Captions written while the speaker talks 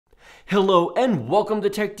Hello and welcome to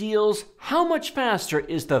Tech Deals. How much faster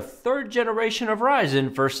is the third generation of Ryzen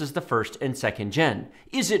versus the first and second gen?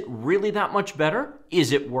 Is it really that much better?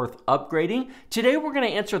 Is it worth upgrading? Today we're going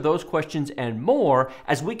to answer those questions and more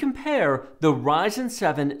as we compare the Ryzen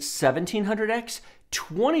 7 1700X,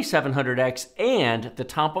 2700X, and the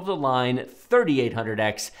top of the line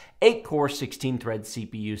 3800X 8-core 16-thread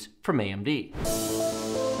CPUs from AMD.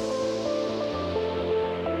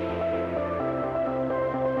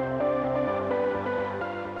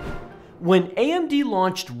 When AMD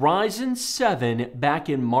launched Ryzen 7 back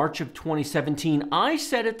in March of 2017, I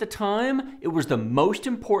said at the time it was the most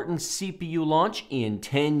important CPU launch in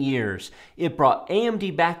 10 years. It brought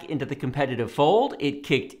AMD back into the competitive fold, it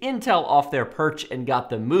kicked Intel off their perch and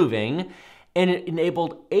got them moving, and it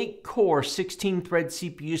enabled 8-core 16-thread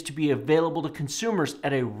CPUs to be available to consumers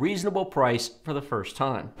at a reasonable price for the first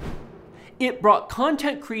time. It brought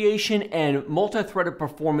content creation and multi-threaded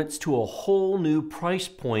performance to a whole new price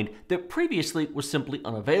point that previously was simply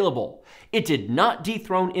unavailable. It did not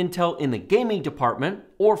dethrone Intel in the gaming department,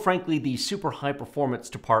 or frankly the super high performance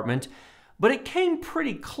department, but it came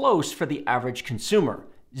pretty close for the average consumer.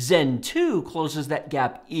 Zen 2 closes that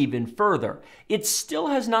gap even further. It still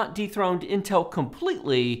has not dethroned Intel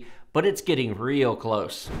completely, but it's getting real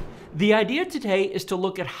close. The idea today is to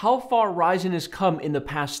look at how far Ryzen has come in the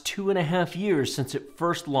past 2.5 years since it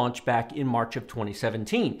first launched back in March of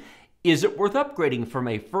 2017. Is it worth upgrading from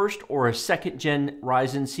a first or a second gen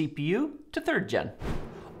Ryzen CPU to third gen?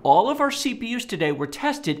 All of our CPUs today were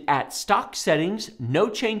tested at stock settings, no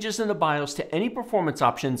changes in the BIOS to any performance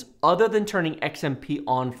options other than turning XMP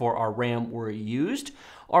on for our RAM were used.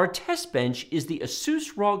 Our test bench is the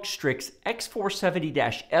Asus ROG Strix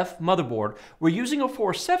X470-F motherboard. We're using a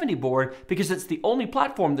 470 board because it's the only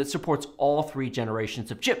platform that supports all 3 generations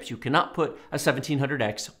of chips. You cannot put a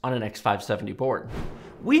 1700X on an X570 board.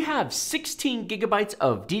 We have 16 gigabytes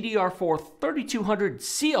of DDR4 3200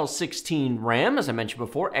 CL16 RAM. As I mentioned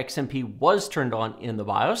before, XMP was turned on in the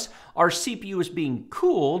BIOS. Our CPU is being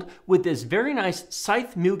cooled with this very nice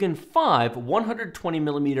Scythe Mugen 5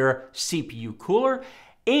 120mm CPU cooler.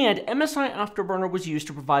 And MSI Afterburner was used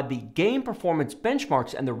to provide the game performance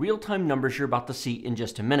benchmarks and the real-time numbers you're about to see in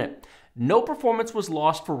just a minute. No performance was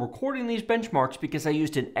lost for recording these benchmarks because I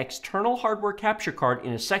used an external hardware capture card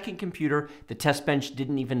in a second computer. The test bench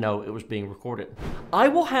didn't even know it was being recorded. I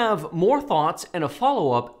will have more thoughts and a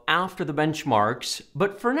follow-up after the benchmarks,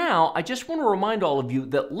 but for now, I just want to remind all of you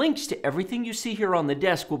that links to everything you see here on the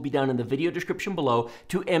desk will be down in the video description below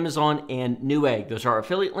to Amazon and Newegg. Those are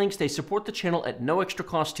affiliate links. They support the channel at no extra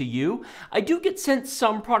cost to you. I do get sent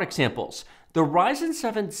some product samples. The Ryzen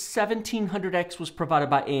 7 1700X was provided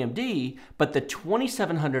by AMD, but the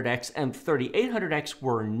 2700X and 3800X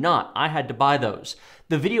were not. I had to buy those.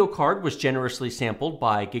 The video card was generously sampled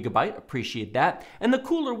by Gigabyte, appreciate that, and the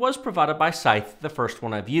cooler was provided by Scythe, the first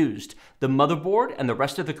one I've used. The motherboard and the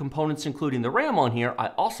rest of the components, including the RAM on here, I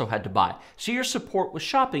also had to buy. So your support with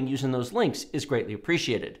shopping using those links is greatly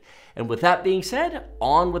appreciated. And with that being said,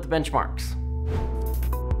 on with the benchmarks.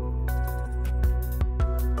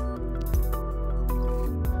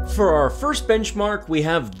 For our first benchmark, we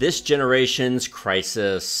have this generation's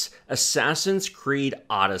Crysis, Assassin's Creed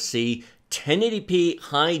Odyssey, 1080p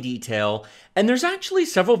high detail, and there's actually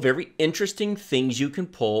several very interesting things you can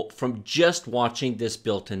pull from just watching this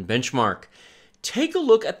built-in benchmark. Take a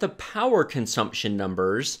look at the power consumption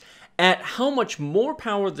numbers, at how much more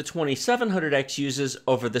power the 2700X uses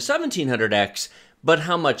over the 1700X, but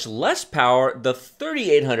how much less power the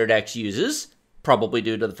 3800X uses, probably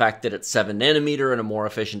due to the fact that it's 7 nanometer and a more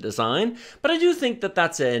efficient design, but I do think that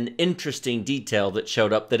that's an interesting detail that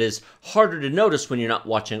showed up that is harder to notice when you're not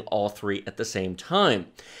watching all 3 at the same time.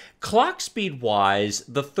 Clock speed wise,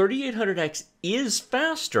 the 3800X is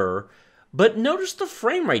faster, but notice the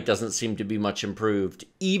frame rate doesn't seem to be much improved,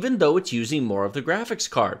 even though it's using more of the graphics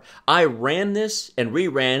card. I ran this and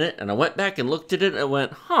reran it, and I went back and looked at it and I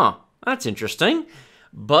went, huh, that's interesting.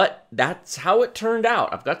 But that's how it turned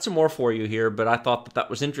out. I've got some more for you here, but I thought that that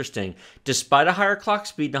was interesting. Despite a higher clock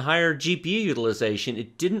speed and a higher GPU utilization,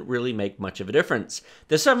 it didn't really make much of a difference.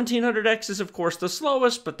 The 1700X is of course the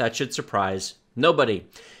slowest, but that should surprise nobody.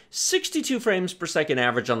 62 frames per second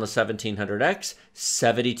average on the 1700X,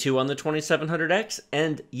 72 on the 2700X,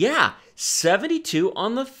 and yeah, 72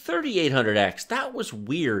 on the 3800X. That was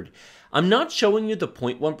weird. I'm not showing you the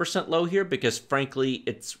 0.1% low here because frankly,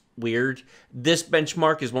 it's weird. This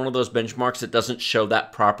benchmark is one of those benchmarks that doesn't show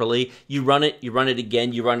that properly. You run it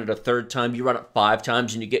again, you run it a third time, you run it 5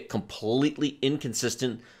 times, and you get completely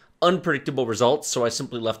inconsistent unpredictable results, so I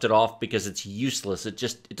simply left it off because it's useless. It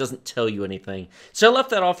doesn't tell you anything. So I left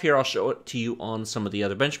that off here. I'll show it to you on some of the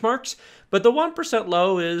other benchmarks, but the 1%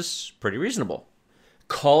 low is pretty reasonable.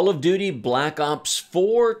 Call of Duty Black Ops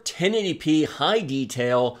 4, 1080p high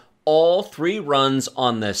detail, all 3 runs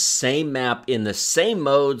on the same map in the same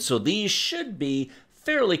mode, so these should be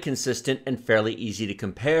fairly consistent and fairly easy to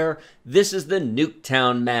compare. This is the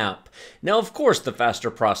Nuketown map. Now, of course, the faster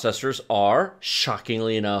processors are,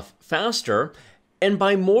 shockingly enough, faster, and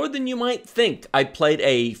by more than you might think. I played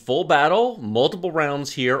a full battle, multiple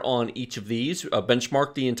rounds here on each of these,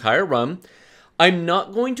 benchmarked the entire run. I'm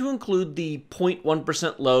not going to include the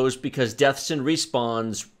 0.1% lows because deaths and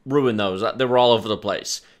respawns ruin those. They were all over the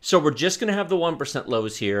place. So we're just going to have the 1%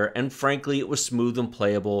 lows here, and frankly, it was smooth and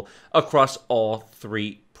playable across all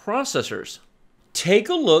 3 processors. Take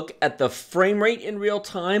a look at the frame rate in real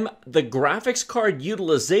time, the graphics card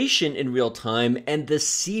utilization in real time, and the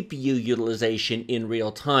CPU utilization in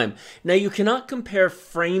real time. Now, you cannot compare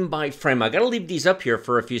frame by frame. I got to leave these up here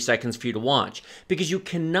for a few seconds for you to watch, because you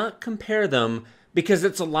cannot compare them because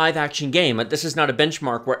it's a live action game. This is not a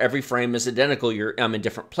benchmark where every frame is identical. I'm in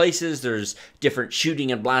different places, there's different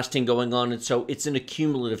shooting and blasting going on, and so it's an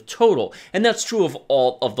accumulative total. And that's true of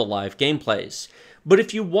all of the live gameplays. But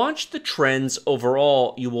if you watch the trends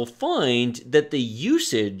overall, you will find that the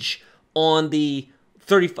usage on the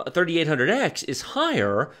 3800X is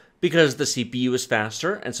higher because the CPU is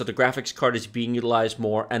faster, and so the graphics card is being utilized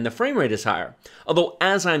more, and the frame rate is higher. Although,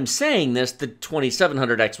 as I'm saying this, the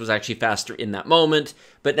 2700X was actually faster in that moment,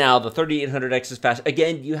 but now the 3800X is fast.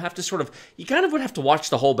 Again, you kind of would have to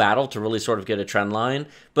watch the whole battle to really sort of get a trend line,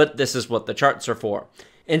 but this is what the charts are for.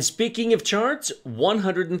 And speaking of charts,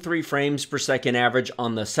 103 frames per second average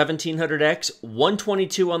on the 1700X,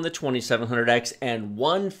 122 on the 2700X, and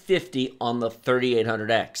 150 on the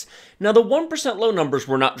 3800X. Now, the 1% low numbers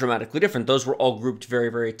were not dramatically different. Those were all grouped very,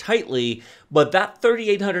 very tightly, but that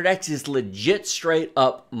 3800X is legit straight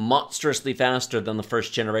up monstrously faster than the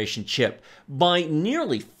first generation chip by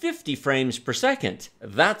nearly 50 frames per second.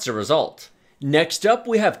 That's a result. Next up,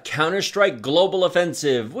 we have Counter-Strike Global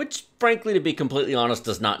Offensive, which, frankly, to be completely honest,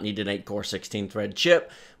 does not need an 8-core 16-thread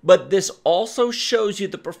chip, but this also shows you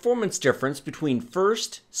the performance difference between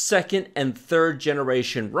first, second, and third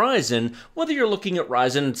generation Ryzen, whether you're looking at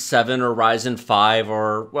Ryzen 7 or Ryzen 5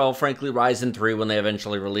 or, well, frankly, Ryzen 3 when they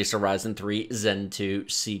eventually release a Ryzen 3 Zen 2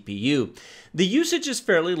 CPU. The usage is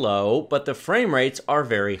fairly low, but the frame rates are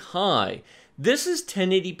very high. This is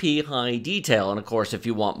 1080p high detail, and of course, if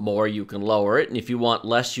you want more, you can lower it, and if you want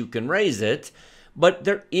less, you can raise it. But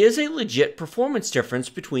there is a legit performance difference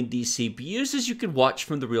between these CPUs, as you can watch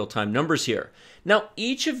from the real-time numbers here. Now,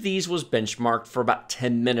 each of these was benchmarked for about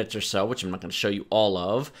 10 minutes or so, which I'm not going to show you all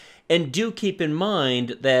of. And do keep in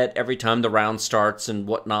mind that every time the round starts and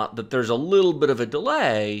whatnot, that there's a little bit of a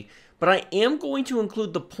delay. But I am going to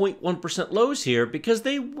include the 0.1% lows here because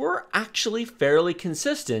they were actually fairly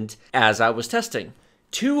consistent as I was testing.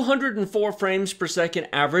 204 frames per second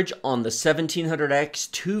average on the 1700X,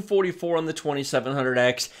 244 on the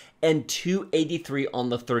 2700X, and 283 on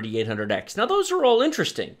the 3800X. Now, those are all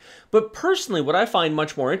interesting, but personally, what I find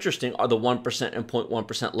much more interesting are the 1% and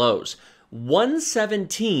 0.1% lows.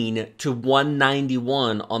 117 to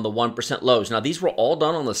 191 on the 1% lows. Now, these were all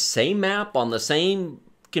done on the same map, on the same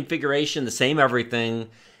configuration, the same everything,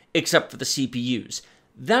 except for the CPUs.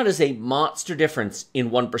 That is a monster difference in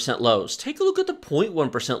 1% lows. Take a look at the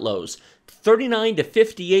 0.1% lows. 39 to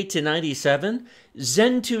 58 to 97.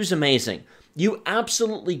 Zen 2 is amazing. You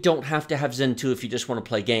absolutely don't have to have Zen 2 if you just want to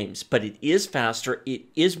play games, but it is faster, it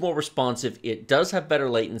is more responsive, it does have better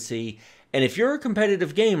latency, and if you're a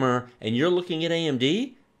competitive gamer and you're looking at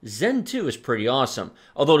AMD, Zen 2 is pretty awesome.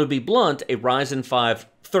 Although, to be blunt, a Ryzen 5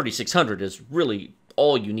 3600 is really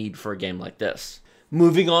all you need for a game like this.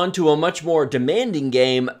 Moving on to a much more demanding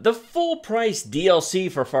game, the full-price DLC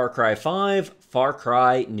for Far Cry 5, Far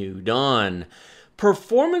Cry New Dawn.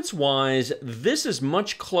 Performance-wise, this is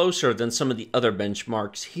much closer than some of the other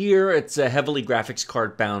benchmarks here. It's a heavily graphics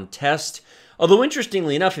card-bound test. Although,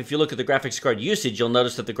 interestingly enough, if you look at the graphics card usage, you'll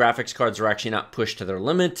notice that the graphics cards are actually not pushed to their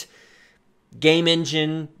limit. Game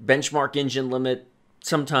engine, benchmark engine limit,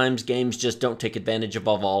 sometimes games just don't take advantage of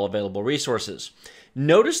all available resources.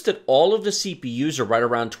 Notice that all of the CPUs are right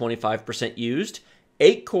around 25% used.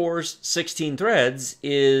 8 cores, 16 threads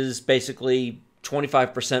is basically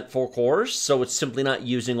 25% 4 cores, so it's simply not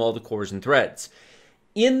using all the cores and threads.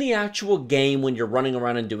 In the actual game, when you're running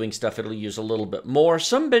around and doing stuff, it'll use a little bit more.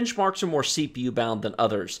 Some benchmarks are more CPU bound than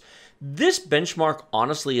others. This benchmark,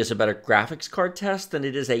 honestly, is a better graphics card test than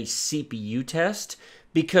it is a CPU test,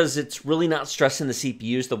 because it's really not stressing the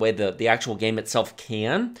CPUs the way the actual game itself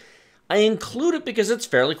can. I include it because it's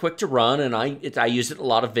fairly quick to run, and I use it in a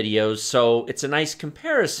lot of videos, so it's a nice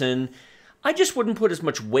comparison. I just wouldn't put as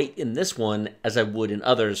much weight in this one as I would in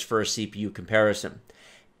others for a CPU comparison.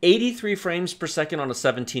 83 frames per second on a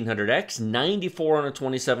 1700X, 94 on a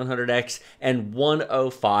 2700X, and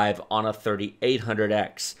 105 on a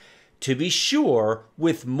 3800X. To be sure,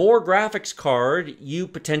 with more graphics card, you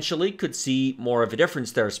potentially could see more of a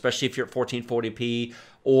difference there, especially if you're at 1440p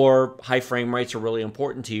or high frame rates are really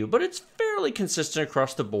important to you, but it's fairly consistent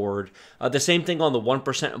across the board. The same thing on the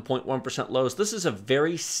 1% and 0.1% lows. This is a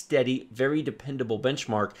very steady, very dependable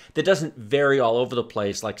benchmark that doesn't vary all over the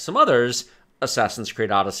place like some others. Assassin's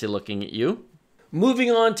Creed Odyssey looking at you.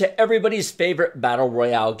 Moving on to everybody's favorite battle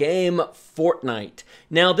royale game, Fortnite.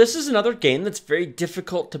 Now, this is another game that's very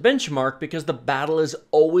difficult to benchmark because the battle is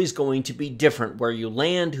always going to be different. Where you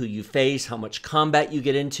land, who you face, how much combat you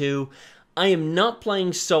get into. I am not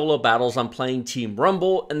playing solo battles, I'm playing Team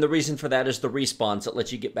Rumble, and the reason for that is the respawns that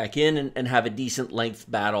let you get back in and have a decent length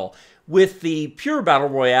battle. With the pure battle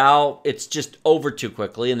royale, it's just over too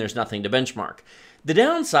quickly and there's nothing to benchmark. The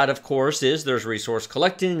downside, of course, is there's resource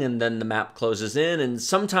collecting and then the map closes in, and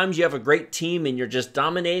sometimes you have a great team and you're just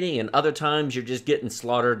dominating, and other times you're just getting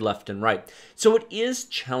slaughtered left and right. So it is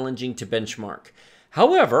challenging to benchmark.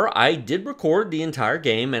 However, I did record the entire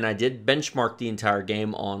game and I did benchmark the entire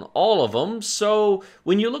game on all of them, so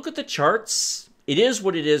when you look at the charts, it is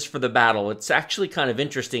what it is for the battle. It's actually kind of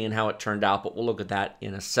interesting in how it turned out, but we'll look at that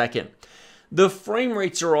in a second. The frame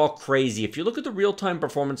rates are all crazy. If you look at the real-time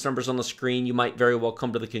performance numbers on the screen, you might very well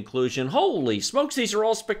come to the conclusion, holy smokes, these are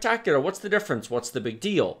all spectacular. What's the difference? What's the big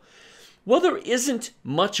deal? Well, there isn't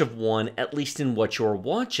much of one, at least in what you're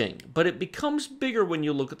watching, but it becomes bigger when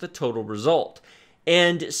you look at the total result.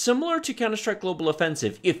 And similar to Counter-Strike Global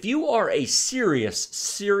Offensive, if you are a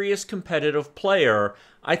serious competitive player,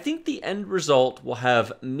 I think the end result will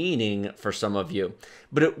have meaning for some of you,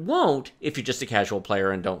 but it won't if you're just a casual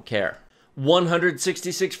player and don't care.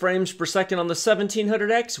 166 frames per second on the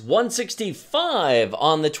 1700X, 165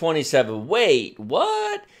 on the 27. Wait,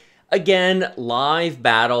 what? Again, live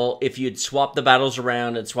battle. If you'd swap the battles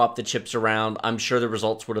around and swap the chips around, I'm sure the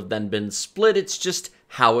results would have then been split. It's just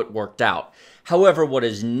how it worked out. However, what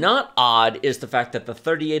is not odd is the fact that the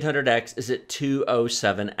 3800X is at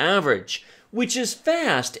 207 average, which is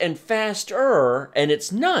fast and faster, and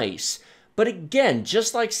it's nice. But again,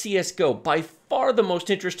 just like CSGO, by far the most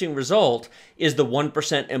interesting result is the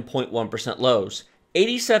 1% and 0.1% lows.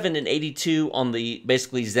 87 and 82 on the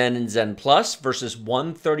basically Zen and Zen Plus versus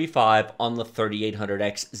 135 on the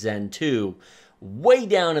 3800X Zen 2. Way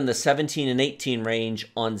down in the 17 and 18 range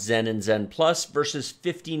on Zen and Zen Plus versus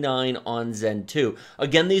 59 on Zen 2.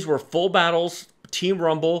 Again, these were full battles, Team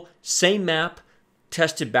Rumble, same map,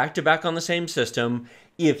 tested back-to-back on the same system.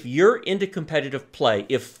 If you're into competitive play,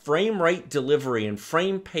 if frame rate delivery and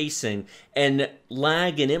frame pacing and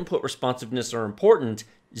lag and input responsiveness are important,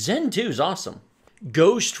 Zen 2 is awesome.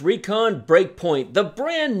 Ghost Recon Breakpoint, the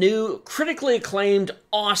brand new, critically acclaimed,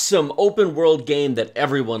 awesome open world game that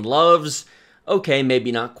everyone loves. Okay,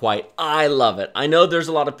 maybe not quite. I love it. I know there's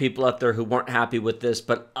a lot of people out there who weren't happy with this,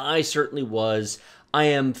 but I certainly was. I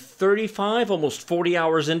am 35, almost 40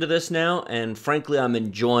 hours into this now, and frankly, I'm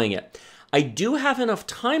enjoying it. I do have enough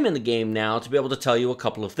time in the game now to be able to tell you a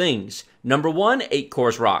couple of things. Number one, 8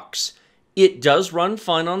 cores rocks. It does run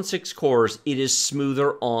fine on 6 cores. It is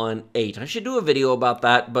smoother on 8. I should do a video about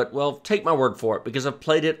that, but, well, take my word for it because I've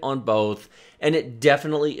played it on both, and it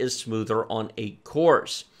definitely is smoother on 8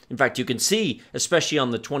 cores. In fact, you can see, especially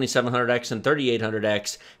on the 2700X and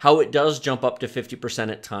 3800X, how it does jump up to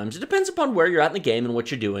 50% at times. It depends upon where you're at in the game and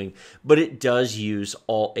what you're doing, but it does use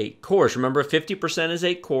all 8 cores. Remember, 50% is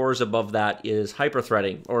 8 cores. Above that is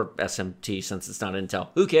hyperthreading, or SMT since it's not Intel.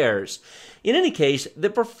 Who cares? In any case, the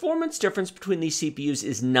performance difference between these CPUs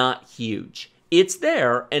is not huge. It's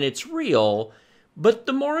there, and it's real, but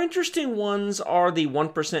the more interesting ones are the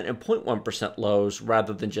 1% and 0.1% lows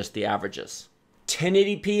rather than just the averages.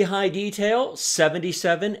 1080p high detail,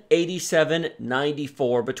 77, 87,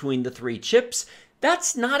 94 between the 3 chips.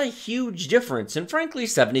 That's not a huge difference, and frankly,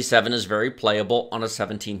 77 is very playable on a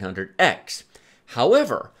 1700X.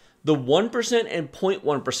 However, the 1% and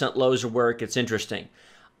 0.1% lows are where it gets interesting.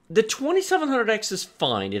 The 2700X is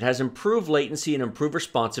fine. It has improved latency and improved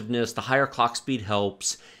responsiveness. The higher clock speed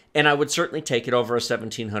helps, and I would certainly take it over a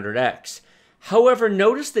 1700X. However,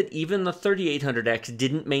 notice that even the 3800X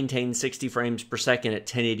didn't maintain 60 frames per second at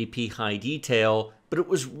 1080p high detail, but it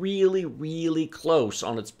was really close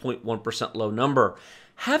on its 0.1% low number.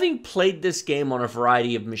 Having played this game on a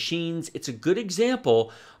variety of machines, it's a good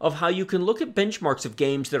example of how you can look at benchmarks of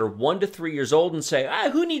games that are 1 to 3 years old and say,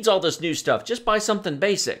 who needs all this new stuff? Just buy something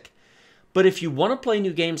basic. But if you want to play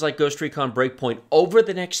new games like Ghost Recon Breakpoint over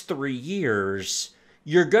the next 3 years,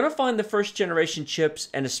 you're going to find the first generation chips,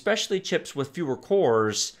 and especially chips with fewer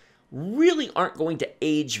cores, really aren't going to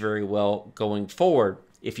age very well going forward.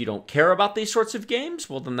 If you don't care about these sorts of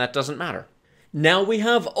games, well, then that doesn't matter. Now we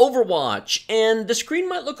have Overwatch, and the screen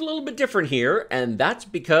might look a little bit different here, and that's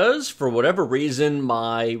because, for whatever reason,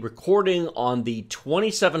 my recording on the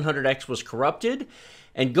 2700X was corrupted,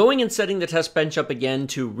 and going and setting the test bench up again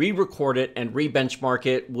to re-record it and re-benchmark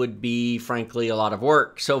it would be, frankly, a lot of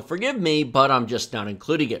work. So forgive me, but I'm just not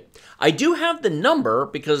including it. I do have the number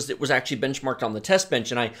because it was actually benchmarked on the test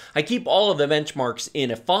bench, and I keep all of the benchmarks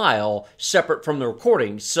in a file separate from the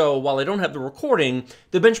recording. So while I don't have the recording,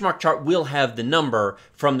 the benchmark chart will have the number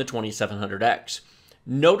from the 2700X.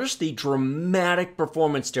 Notice the dramatic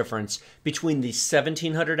performance difference between the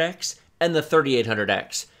 1700X and the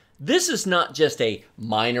 3800X. This is not just a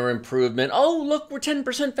minor improvement. Oh, look, we're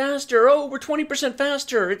 10% faster. Oh, we're 20%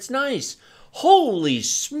 faster. It's nice. Holy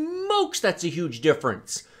smokes, that's a huge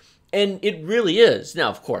difference. And it really is. Now,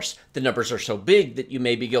 of course, the numbers are so big that you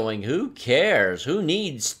may be going, who cares? Who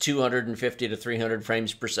needs 250 to 300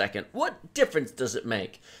 frames per second? What difference does it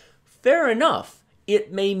make? Fair enough.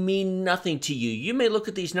 It may mean nothing to you. You may look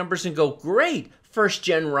at these numbers and go, great, first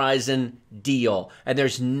Gen Ryzen deal. And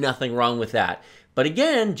there's nothing wrong with that. But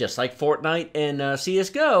again, just like Fortnite and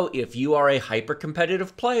CSGO, if you are a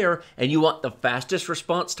hyper-competitive player and you want the fastest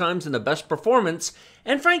response times and the best performance,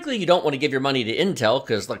 and frankly, you don't want to give your money to Intel,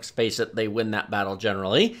 because let's face it, they win that battle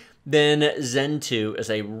generally, then Zen 2 is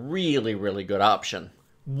a really, really good option.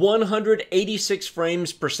 186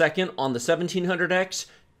 frames per second on the 1700X,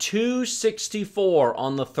 264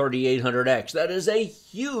 on the 3800X. That is a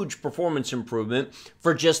huge performance improvement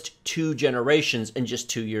for just 2 generations and just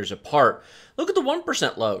 2 years apart. Look at the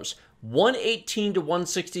 1% lows. 118 to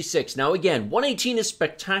 166. Now again, 118 is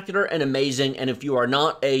spectacular and amazing, and if you are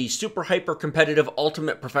not a super hyper competitive,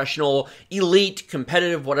 ultimate professional, elite,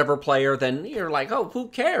 competitive, whatever player, then you're like, oh, who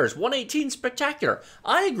cares? 118 spectacular.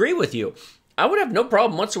 I agree with you. I would have no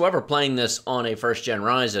problem whatsoever playing this on a first-gen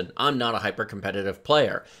Ryzen. I'm not a hyper-competitive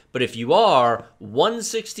player. But if you are,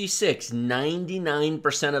 166,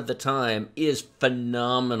 99% of the time is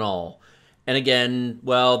phenomenal. And again,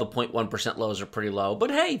 well, the 0.1% lows are pretty low.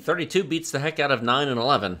 But hey, 32 beats the heck out of 9 and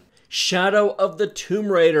 11. Shadow of the Tomb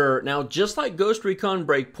Raider. Now, just like Ghost Recon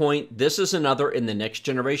Breakpoint, this is another in the next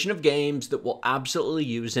generation of games that will absolutely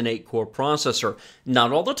use an 8-core processor.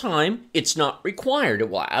 Not all the time. It's not required. It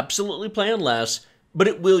will absolutely play on less, but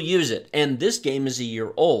it will use it. And this game is a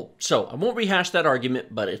year old. So I won't rehash that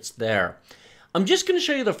argument, but it's there. I'm just going to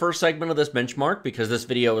show you the first segment of this benchmark because this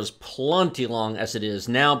video is plenty long as it is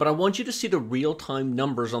now, but I want you to see the real-time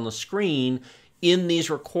numbers on the screen in these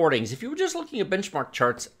recordings. If you were just looking at benchmark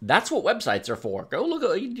charts, that's what websites are for. Go look,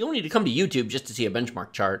 you don't need to come to YouTube just to see a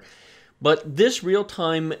benchmark chart. But this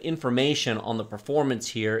real-time information on the performance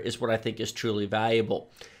here is what I think is truly valuable.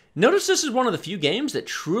 Notice this is one of the few games that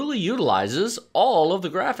truly utilizes all of the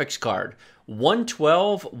graphics card.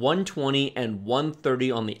 112, 120, and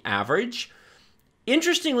 130 on the average.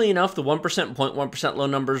 Interestingly enough, the 1% and 0.1% low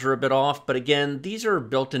numbers are a bit off, but again, these are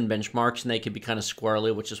built-in benchmarks and they can be kind of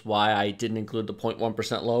squirrely, which is why I didn't include the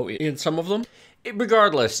 0.1% low in some of them.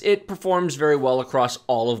 Regardless, it performs very well across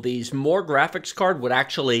all of these. More graphics card would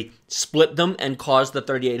actually split them and cause the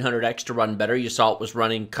 3800X to run better. You saw it was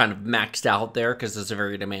running kind of maxed out there because it's a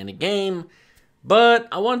very demanding game. But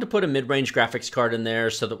I wanted to put a mid-range graphics card in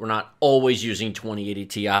there so that we're not always using 2080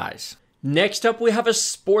 Ti's. Next up, we have a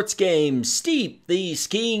sports game, Steep, the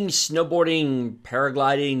skiing, snowboarding,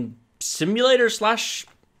 paragliding simulator slash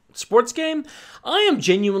sports game. I am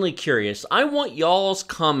genuinely curious. I want y'all's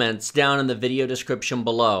comments down in the video description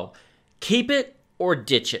below. Keep it or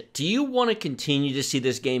ditch it. Do you want to continue to see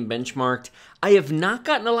this game benchmarked? I have not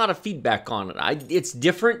gotten a lot of feedback on it. It's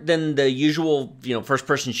different than the usual,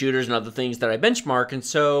 first-person shooters and other things that I benchmark, and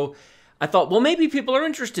so I thought, well, maybe people are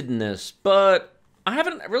interested in this, but I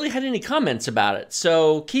haven't really had any comments about it,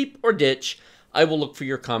 so keep or ditch. I will look for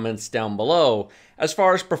your comments down below. As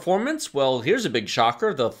far as performance, well, here's a big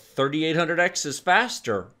shocker. The 3800X is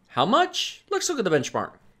faster. How much? Let's look at the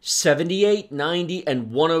benchmark. 78, 90,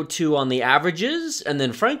 and 102 on the averages, and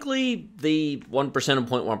then frankly, the 1% and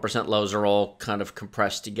 0.1% lows are all kind of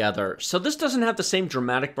compressed together. So this doesn't have the same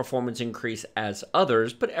dramatic performance increase as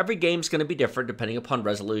others, but every game's going to be different depending upon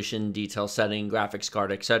resolution, detail setting, graphics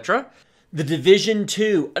card, etc. The Division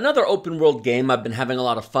 2, another open world game I've been having a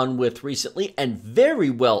lot of fun with recently and very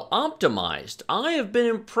well optimized. I have been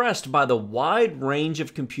impressed by the wide range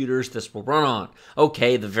of computers this will run on.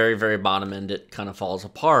 Okay, the very bottom end, it kind of falls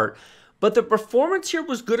apart, but the performance here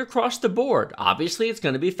was good across the board. Obviously, it's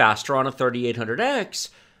going to be faster on a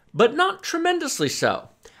 3800X, but not tremendously so.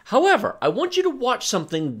 However, I want you to watch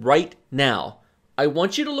something right now. I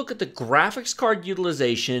want you to look at the graphics card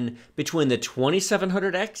utilization between the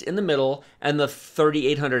 2700X in the middle and the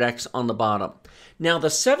 3800X on the bottom. Now, the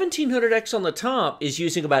 1700X on the top is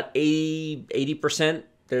using about 80%.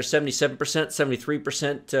 There's 77%,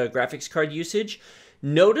 73% graphics card usage.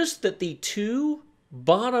 Notice that the two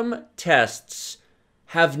bottom tests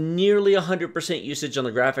have nearly 100% usage on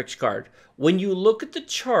the graphics card. When you look at the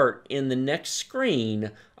chart in the next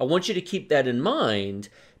screen, I want you to keep that in mind,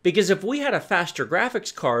 because if we had a faster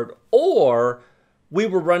graphics card or we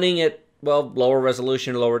were running it, well, lower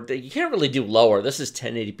resolution, you can't really do lower. This is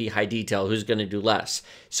 1080p high detail. Who's going to do less?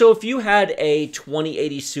 So if you had a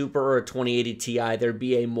 2080 Super or a 2080 Ti, there'd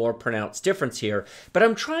be a more pronounced difference here. But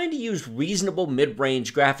I'm trying to use reasonable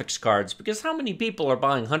mid-range graphics cards, because how many people are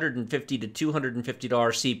buying $150 to $250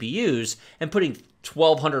 CPUs and putting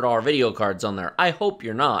 $1,200 video cards on there? I hope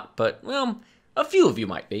you're not, but, well, a few of you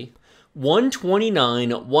might be.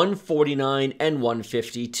 129, 149, and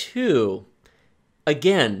 152.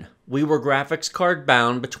 Again, we were graphics card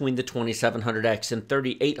bound between the 2700X and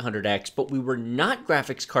 3800X, but we were not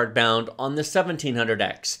graphics card bound on the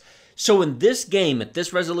 1700X. So in this game, at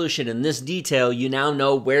this resolution, in this detail, you now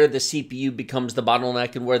know where the CPU becomes the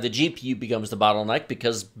bottleneck and where the GPU becomes the bottleneck,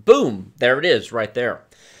 because boom, there it is right there.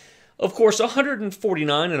 Of course,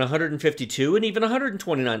 149 and 152 and even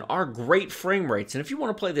 129 are great frame rates, and if you want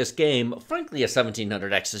to play this game, frankly, a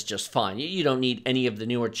 1700X is just fine. You don't need any of the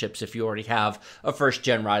newer chips if you already have a first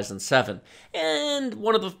Gen Ryzen 7. And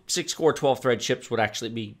one of the 6-core 12-thread chips would actually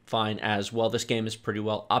be fine as well. This game is pretty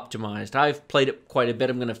well optimized. I've played it quite a bit.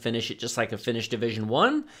 I'm going to finish it just like I finished Division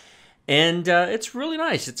 1, and it's really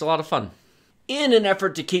nice. It's a lot of fun. In an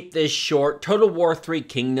effort to keep this short, Total War 3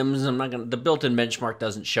 Kingdoms, the built-in benchmark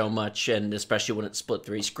doesn't show much, and especially when it's split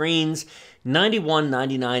 3 screens, 91,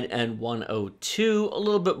 99, and 102, a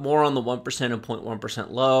little bit more on the 1% and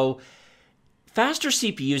 0.1% low. Faster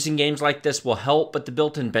CPUs in games like this will help, but the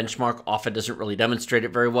built-in benchmark often doesn't really demonstrate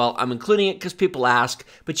it very well. I'm including it because people ask,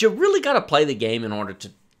 but you really got to play the game in order to,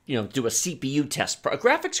 do a CPU test. A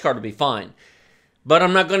graphics card would be fine, but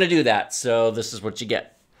I'm not going to do that, so this is what you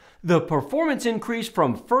get. The performance increase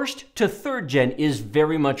from first to third gen is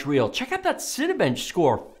very much real. Check out that Cinebench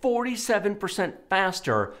score, 47%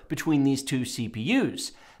 faster between these two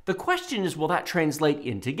CPUs. The question is, will that translate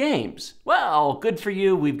into games? Well, good for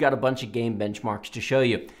you, we've got a bunch of game benchmarks to show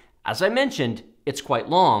you. As I mentioned, it's quite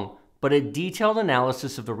long, but a detailed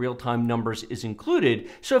analysis of the real-time numbers is included,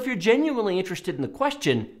 so if you're genuinely interested in the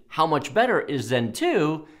question, how much better is Zen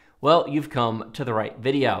 2? Well, you've come to the right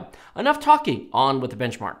video. Enough talking, on with the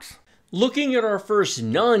benchmarks. Looking at our first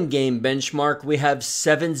non-game benchmark, we have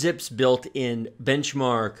 7-zip's built-in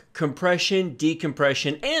benchmark, compression,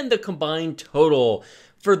 decompression, and the combined total.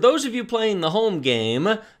 For those of you playing the home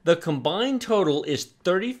game, the combined total is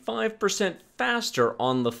 35% faster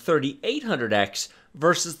on the 3800X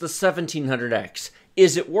versus the 1700X.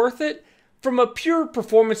 Is it worth it? From a pure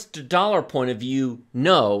performance to dollar point of view,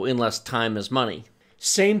 no, unless time is money.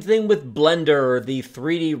 Same thing with Blender, the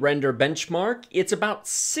 3D render benchmark. It's about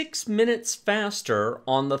 6 minutes faster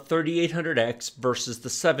on the 3800X versus the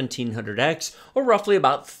 1700X, or roughly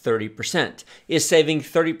about 30%. Is saving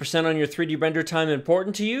 30% on your 3D render time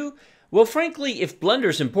important to you? Well, frankly, if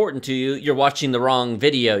Blender's important to you, you're watching the wrong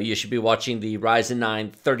video. You should be watching the Ryzen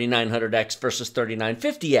 9 3900X versus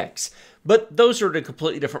 3950X. But those are at a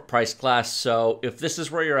completely different price class, so if this is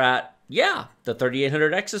where you're at, yeah, the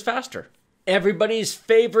 3800X is faster. Everybody's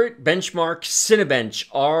favorite benchmark, Cinebench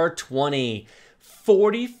R20.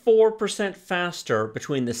 44% faster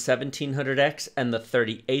between the 1700X and the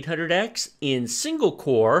 3800X in single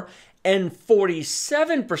core, and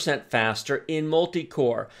 47% faster in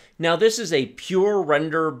multi-core. Now, this is a pure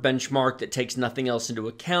render benchmark that takes nothing else into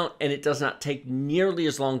account, and it does not take nearly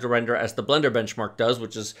as long to render as the Blender benchmark does,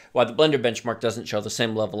 which is why the Blender benchmark doesn't show the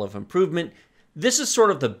same level of improvement. This is sort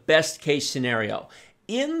of the best case scenario.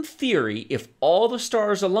 In theory, if all the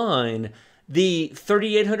stars align, the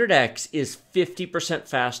 3800X is 50%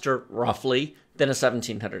 faster, roughly, than a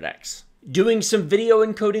 1700X. Doing some video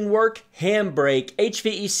encoding work, Handbrake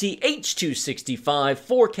HVEC H265,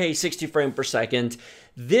 4K 60 frames per second.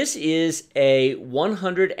 This is a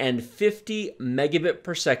 150 megabit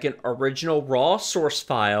per second original raw source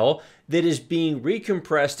file that is being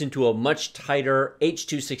recompressed into a much tighter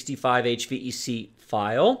H.265 HVEC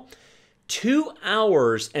file. 2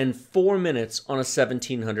 hours and 4 minutes on a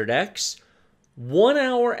 1700X, 1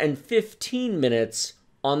 hour and 15 minutes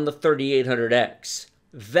on the 3800X.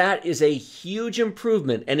 That is a huge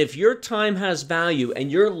improvement. And if your time has value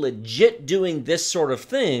and you're legit doing this sort of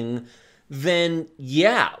thing, then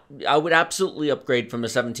yeah, I would absolutely upgrade from a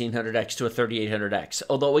 1700X to a 3800X.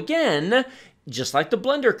 Although again, just like the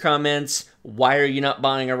Blender comments, why are you not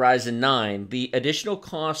buying a Ryzen 9? The additional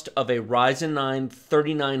cost of a Ryzen 9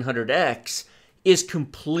 3900X is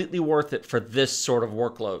completely worth it for this sort of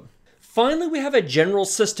workload. Finally, we have a general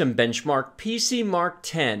system benchmark, PC Mark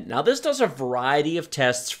 10. Now, this does a variety of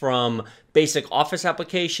tests from basic office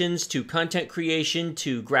applications to content creation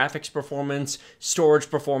to graphics performance,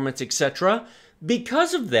 storage performance, etc.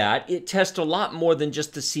 Because of that, it tests a lot more than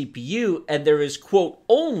just the CPU, and there is, quote,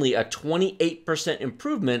 only a 28%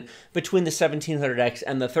 improvement between the 1700X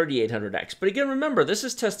and the 3800X. But again, remember, this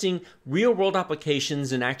is testing real-world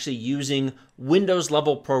applications and actually using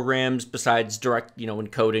Windows-level programs besides direct,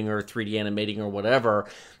 encoding or 3D animating or whatever.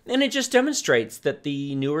 And it just demonstrates that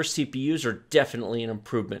the newer CPUs are definitely an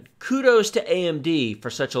improvement. Kudos to AMD for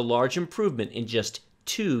such a large improvement in just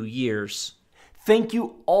 2 years. Thank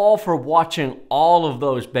you all for watching all of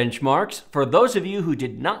those benchmarks. For those of you who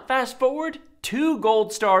did not fast forward, 2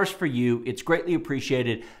 gold stars for you. It's greatly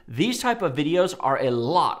appreciated. These type of videos are a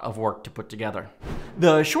lot of work to put together.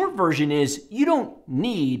 The short version is you don't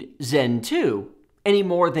need Zen 2 any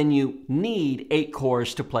more than you need 8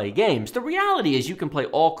 cores to play games. The reality is you can play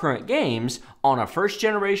all current games on a first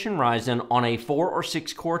generation Ryzen on a 4 or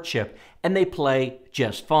 6 core chip and they play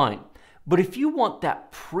just fine. But if you want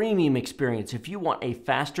that premium experience, if you want a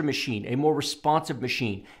faster machine, a more responsive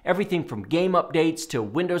machine, everything from game updates to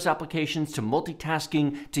Windows applications to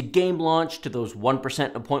multitasking to game launch to those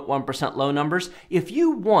 1% and 0.1% low numbers, if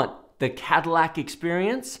you want the Cadillac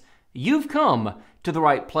experience, you've come to the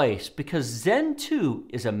right place because Zen 2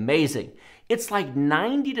 is amazing. It's like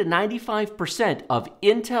 90 to 95% of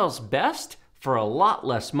Intel's best for a lot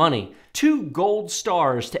less money. 2 gold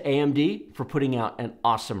stars to AMD for putting out an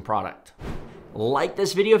awesome product. Like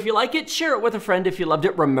this video if you like it, share it with a friend if you loved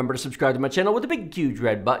it. Remember to subscribe to my channel with a big huge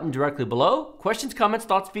red button directly below. Questions, comments,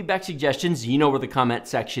 thoughts, feedback, suggestions, you know where the comment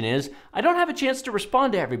section is. I don't have a chance to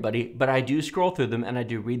respond to everybody, but I do scroll through them and I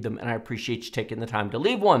do read them and I appreciate you taking the time to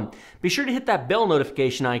leave one. Be sure to hit that bell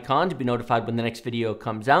notification icon to be notified when the next video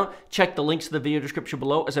comes out. Check the links to the video description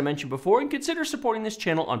below as I mentioned before and consider supporting this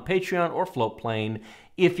channel on Patreon or Floatplane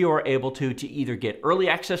if you are able to either get early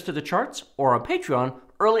access to the charts or on Patreon,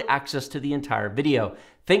 early access to the entire video.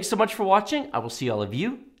 Thanks so much for watching. I will see all of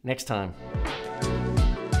you next time.